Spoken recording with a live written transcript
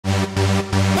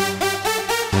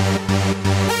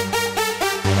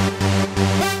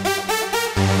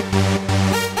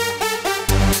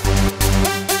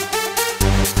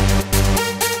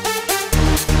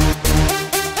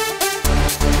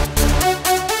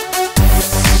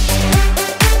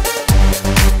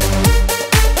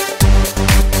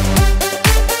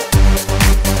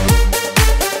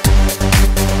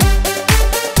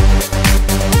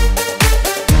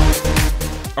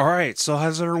So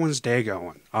how's everyone's day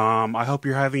going? I hope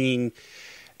you're having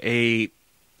a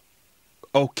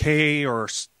okay or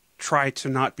try to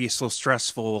not be so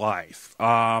stressful life.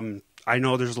 I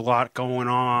know there's a lot going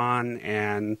on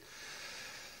and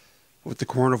with the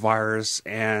coronavirus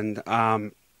and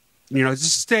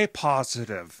just stay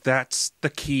positive. That's the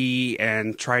key,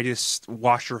 and try to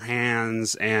wash your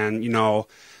hands and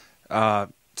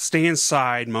stay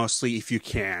inside mostly if you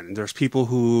can. There's people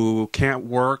who can't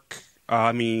work.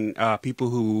 People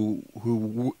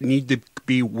who need to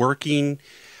be working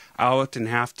out and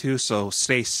have to. So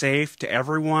stay safe to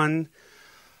everyone.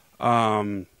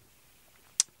 But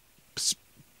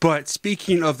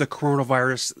speaking of the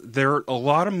coronavirus, there are a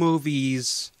lot of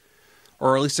movies,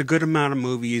 or at least a good amount of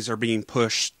movies, are being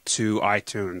pushed to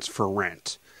iTunes for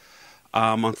rent.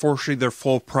 Unfortunately, they're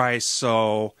full price,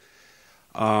 so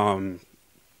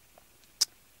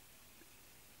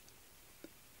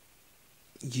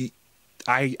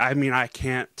I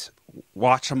can't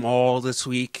watch them all this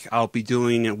week. I'll be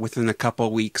doing it within a couple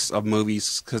of weeks of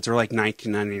movies because they're like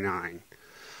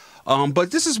 $19.99.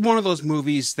 But this is one of those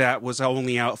movies that was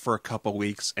only out for a couple of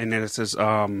weeks, and then it says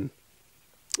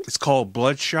it's called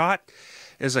Bloodshot.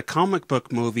 It's a comic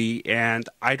book movie, and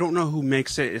I don't know who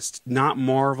makes it. It's not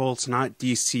Marvel, it's not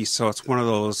DC, so it's one of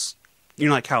those,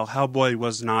 like how Hellboy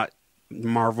was not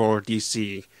Marvel or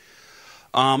DC.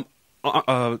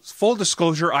 Full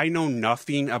disclosure, I know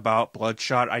nothing about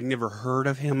Bloodshot. I never heard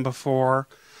of him before.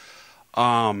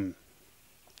 But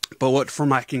what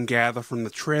from I can gather from the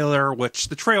trailer, which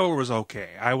the trailer was okay.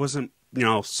 I wasn't,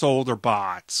 sold or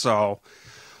bought. So,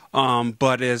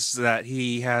 but is that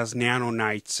he has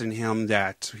nanonites in him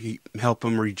that help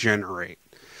him regenerate,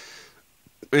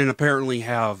 and apparently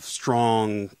he's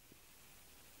strong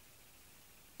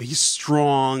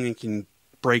and can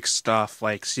break stuff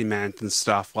like cement and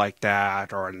stuff like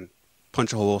that, or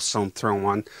punch a hole through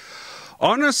one.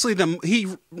 Honestly,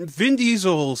 Vin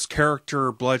Diesel's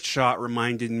character Bloodshot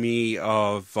reminded me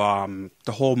of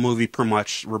the whole movie. Pretty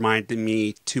much reminded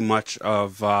me too much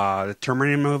of the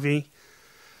Terminator movie.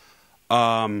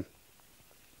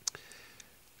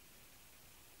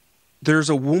 There's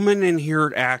a woman in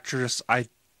here, actress. I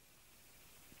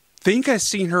think I've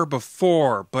seen her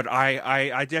before, but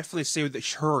I definitely say that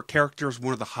her character is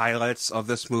one of the highlights of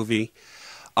this movie.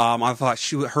 I thought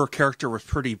her character was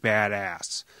pretty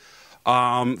badass.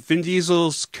 Vin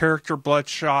Diesel's character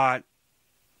Bloodshot,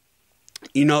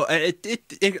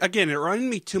 it reminded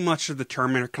me too much of the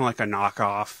Terminator, kind of like a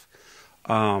knockoff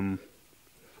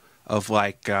of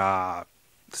like the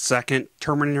second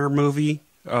Terminator movie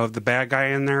of the bad guy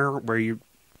in there, where you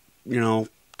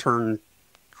turn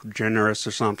generous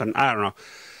or something. I don't know.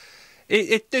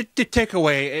 It did take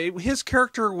away. His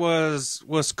character was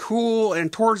cool,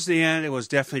 and towards the end, it was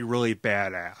definitely really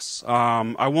badass.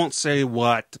 I won't say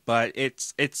what, but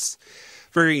it's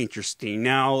very interesting.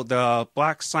 Now, the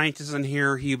black scientist in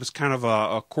here, he was kind of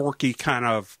a quirky kind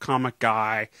of comic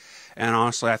guy, and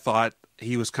honestly, I thought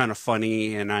he was kind of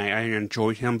funny, and I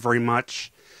enjoyed him very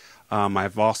much.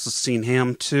 I've also seen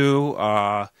him too.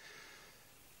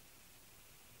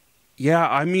 Yeah,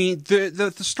 I mean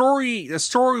the story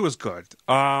was good.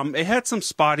 It had some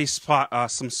spotty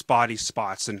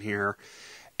spots in here,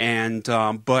 and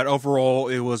but overall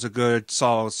it was a good,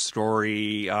 solid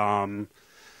story.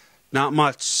 Not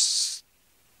much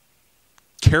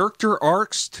character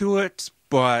arcs to it,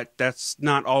 but that's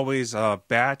not always a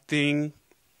bad thing.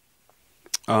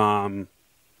 I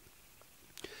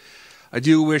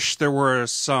do wish there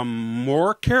was some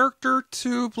more character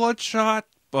to Bloodshot,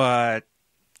 but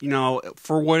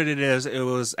for what it is, it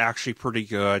was actually pretty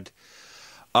good.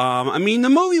 The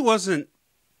movie wasn't,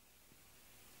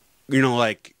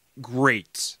 like,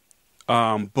 great.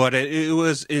 But it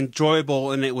was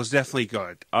enjoyable, and it was definitely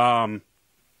good. I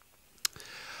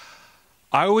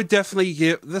would definitely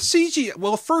give the CGI.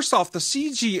 Well, first off, the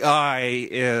CGI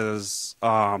is,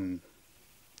 you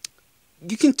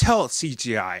can tell it's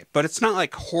CGI, but it's not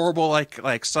like horrible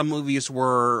like some movies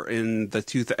were in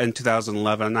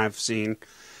 2011 I've seen.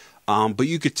 But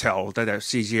you could tell that that's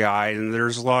CGI, and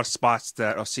there's a lot of spots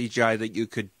that are CGI that you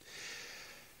could,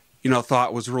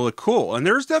 thought was really cool. And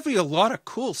there's definitely a lot of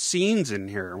cool scenes in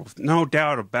here, no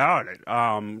doubt about it.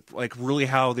 Like really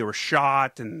how they were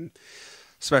shot, and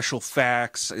special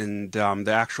effects, and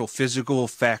the actual physical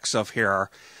effects of here.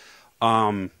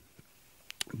 But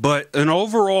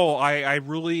overall, I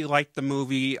really liked the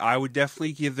movie. I would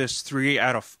definitely give this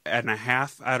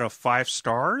 3.5 out of 5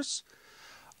 stars.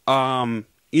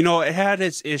 It had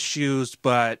its issues,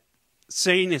 but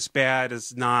saying it's bad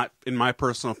is not, in my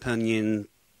personal opinion,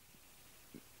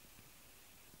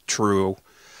 true.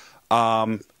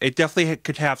 It definitely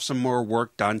could have some more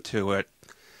work done to it.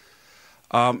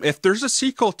 If there's a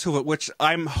sequel to it, which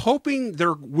I'm hoping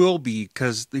there will be,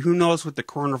 because who knows what the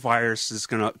coronavirus is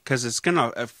gonna, because it's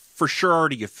gonna for sure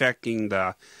already affecting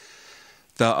the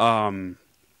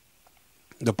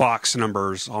box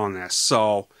numbers on this.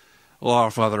 So a lot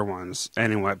of other ones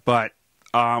anyway. But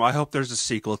I hope there's a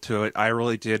sequel to it. I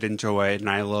really did enjoy it, and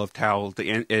I loved how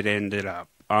it ended up.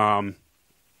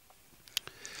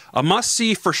 A must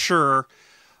see for sure.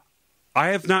 I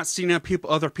have not seen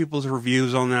other people's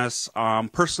reviews on this.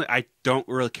 Personally, I don't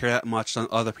really care that much on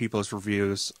other people's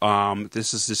reviews.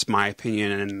 This is just my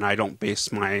opinion, and I don't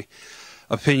base my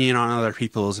opinion on other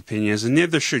people's opinions, and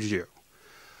neither should you.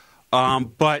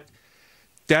 But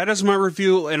that is my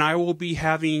review, and I will be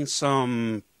having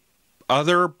some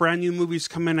other brand new movies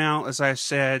coming out, as I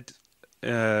said,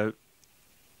 with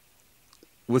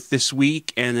this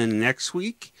week and then next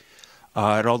week.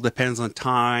 It all depends on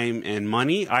time and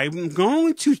money. I'm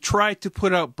going to try to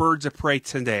put out Birds of Prey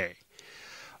today.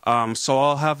 So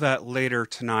I'll have that later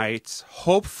tonight,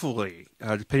 hopefully,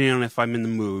 depending on if I'm in the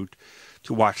mood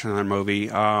to watch another movie.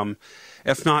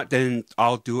 If not, then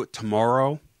I'll do it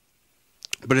tomorrow.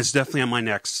 But it's definitely on my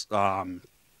next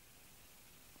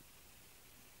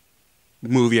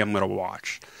movie I'm going to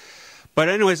watch. But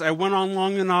anyways, I went on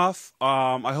long enough.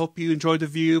 I hope you enjoyed the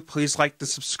view. Please like and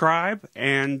subscribe,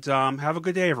 and have a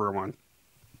good day, everyone.